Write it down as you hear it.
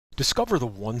Discover the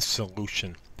one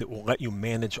solution that will let you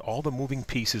manage all the moving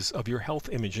pieces of your health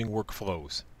imaging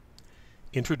workflows.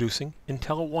 Introducing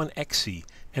InteleOne XE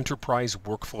Enterprise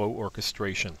Workflow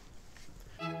Orchestration.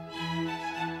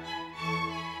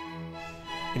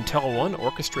 InteleOne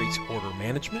orchestrates order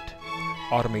management,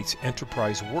 automates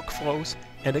enterprise workflows,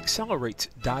 and accelerates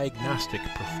diagnostic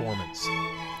performance.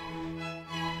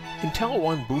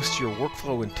 InteleOne boosts your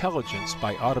workflow intelligence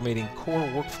by automating core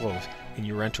workflows in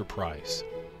your enterprise.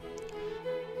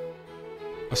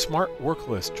 A smart work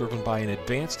list driven by an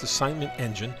advanced assignment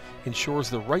engine ensures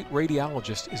the right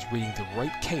radiologist is reading the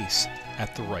right case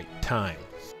at the right time.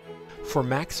 For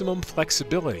maximum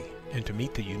flexibility and to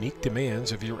meet the unique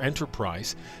demands of your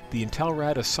enterprise, the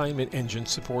Intelerad assignment engine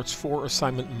supports 4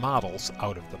 assignment models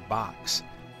out of the box.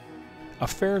 A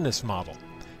fairness model,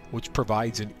 which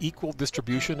provides an equal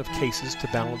distribution of cases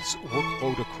to balance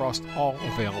workload across all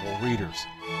available readers.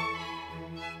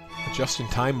 A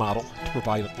just-in-time model to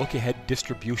provide a look-ahead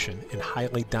distribution in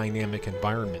highly dynamic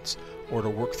environments or to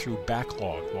work through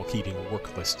backlog while keeping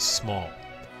work lists small.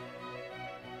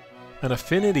 An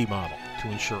affinity model to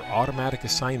ensure automatic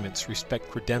assignments respect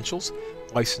credentials,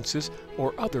 licenses,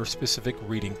 or other specific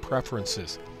reading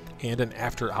preferences, and an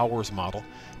after-hours model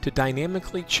to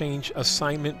dynamically change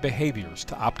assignment behaviors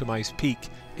to optimize peak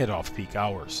and off-peak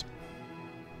hours.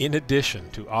 In addition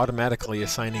to automatically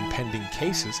assigning pending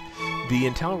cases, the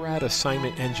Intelerad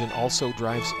assignment engine also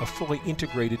drives a fully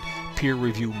integrated peer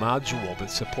review module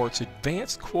that supports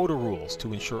advanced quota rules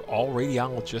to ensure all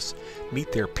radiologists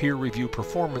meet their peer review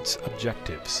performance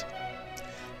objectives.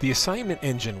 The assignment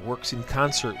engine works in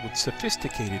concert with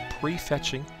sophisticated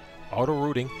pre-fetching,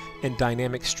 auto-routing, and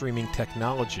dynamic streaming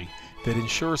technology that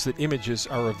ensures that images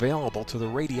are available to the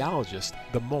radiologist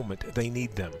the moment they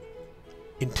need them.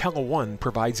 InteleOne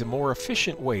provides a more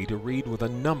efficient way to read with a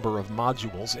number of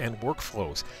modules and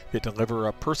workflows that deliver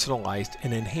a personalized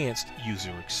and enhanced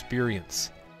user experience.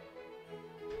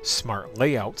 Smart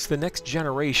Layouts, the next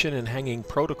generation in hanging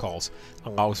protocols,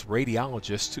 allows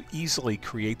radiologists to easily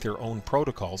create their own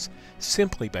protocols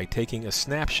simply by taking a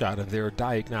snapshot of their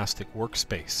diagnostic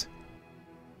workspace.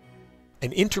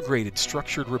 An integrated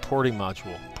structured reporting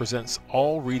module presents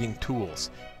all reading tools,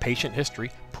 patient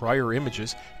history, prior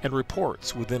images, and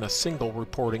reports within a single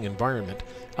reporting environment,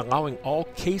 allowing all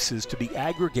cases to be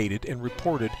aggregated and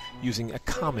reported using a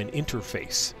common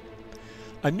interface.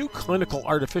 A new clinical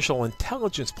artificial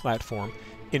intelligence platform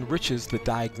enriches the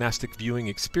diagnostic viewing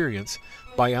experience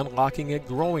by unlocking a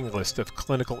growing list of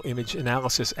clinical image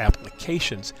analysis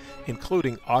applications,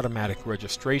 including automatic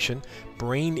registration,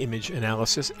 brain image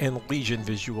analysis, and lesion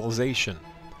visualization.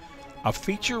 A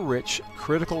feature-rich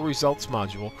critical results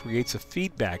module creates a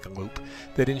feedback loop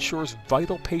that ensures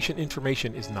vital patient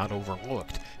information is not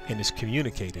overlooked and is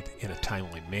communicated in a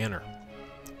timely manner.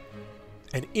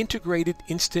 An integrated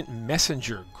instant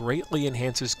messenger greatly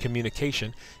enhances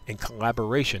communication and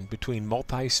collaboration between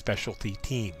multi-specialty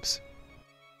teams.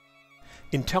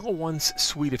 InteleOne's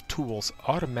suite of tools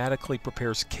automatically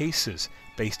prepares cases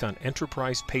based on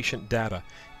enterprise patient data,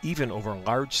 even over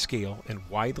large-scale and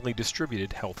widely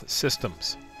distributed health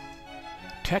systems.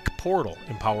 Tech Portal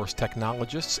empowers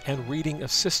technologists and reading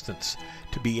assistants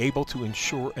to be able to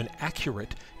ensure an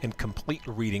accurate and complete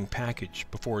reading package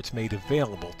before it's made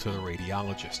available to the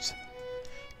radiologists.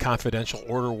 Confidential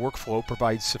Order Workflow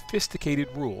provides sophisticated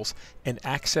rules and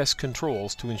access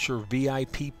controls to ensure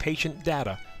VIP patient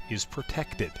data is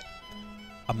protected.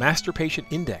 A master patient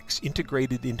index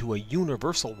integrated into a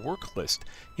universal work list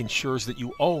ensures that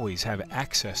you always have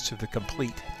access to the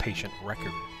complete patient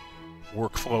record.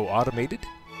 Workflow automated,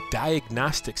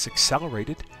 diagnostics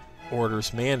accelerated,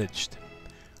 orders managed.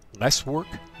 Less work,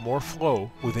 more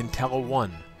flow with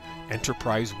InteleOne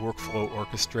Enterprise Workflow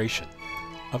Orchestration.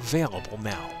 Available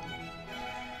now.